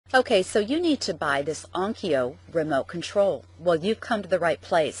Okay, so you need to buy this Onkyo remote control. Well, you've come to the right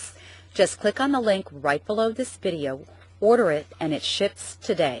place. Just click on the link right below this video, order it, and it ships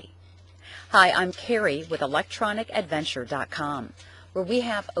today. Hi, I'm Carrie with electronicadventure.com, where we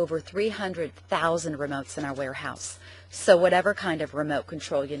have over 300,000 remotes in our warehouse. So whatever kind of remote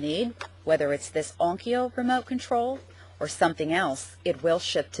control you need, whether it's this Onkyo remote control or something else, it will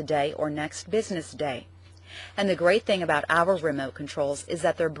ship today or next business day. And the great thing about our remote controls is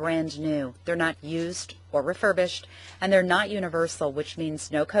that they're brand new. They're not used or refurbished, and they're not universal, which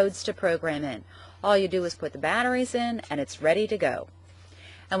means no codes to program in. All you do is put the batteries in and it's ready to go.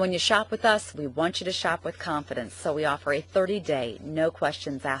 And when you shop with us, we want you to shop with confidence, so we offer a 30-day, no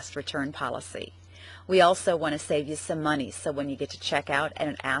questions asked return policy. We also want to save you some money, so when you get to checkout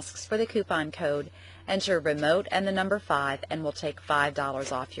and it asks for the coupon code, enter remote and the number 5 and we'll take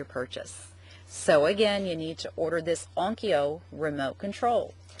 $5 off your purchase. So again, you need to order this Onkyo remote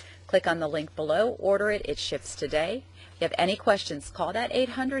control. Click on the link below, order it, it ships today. If you have any questions, call that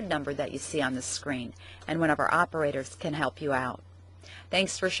 800 number that you see on the screen, and one of our operators can help you out.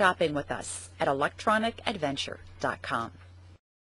 Thanks for shopping with us at electronicadventure.com.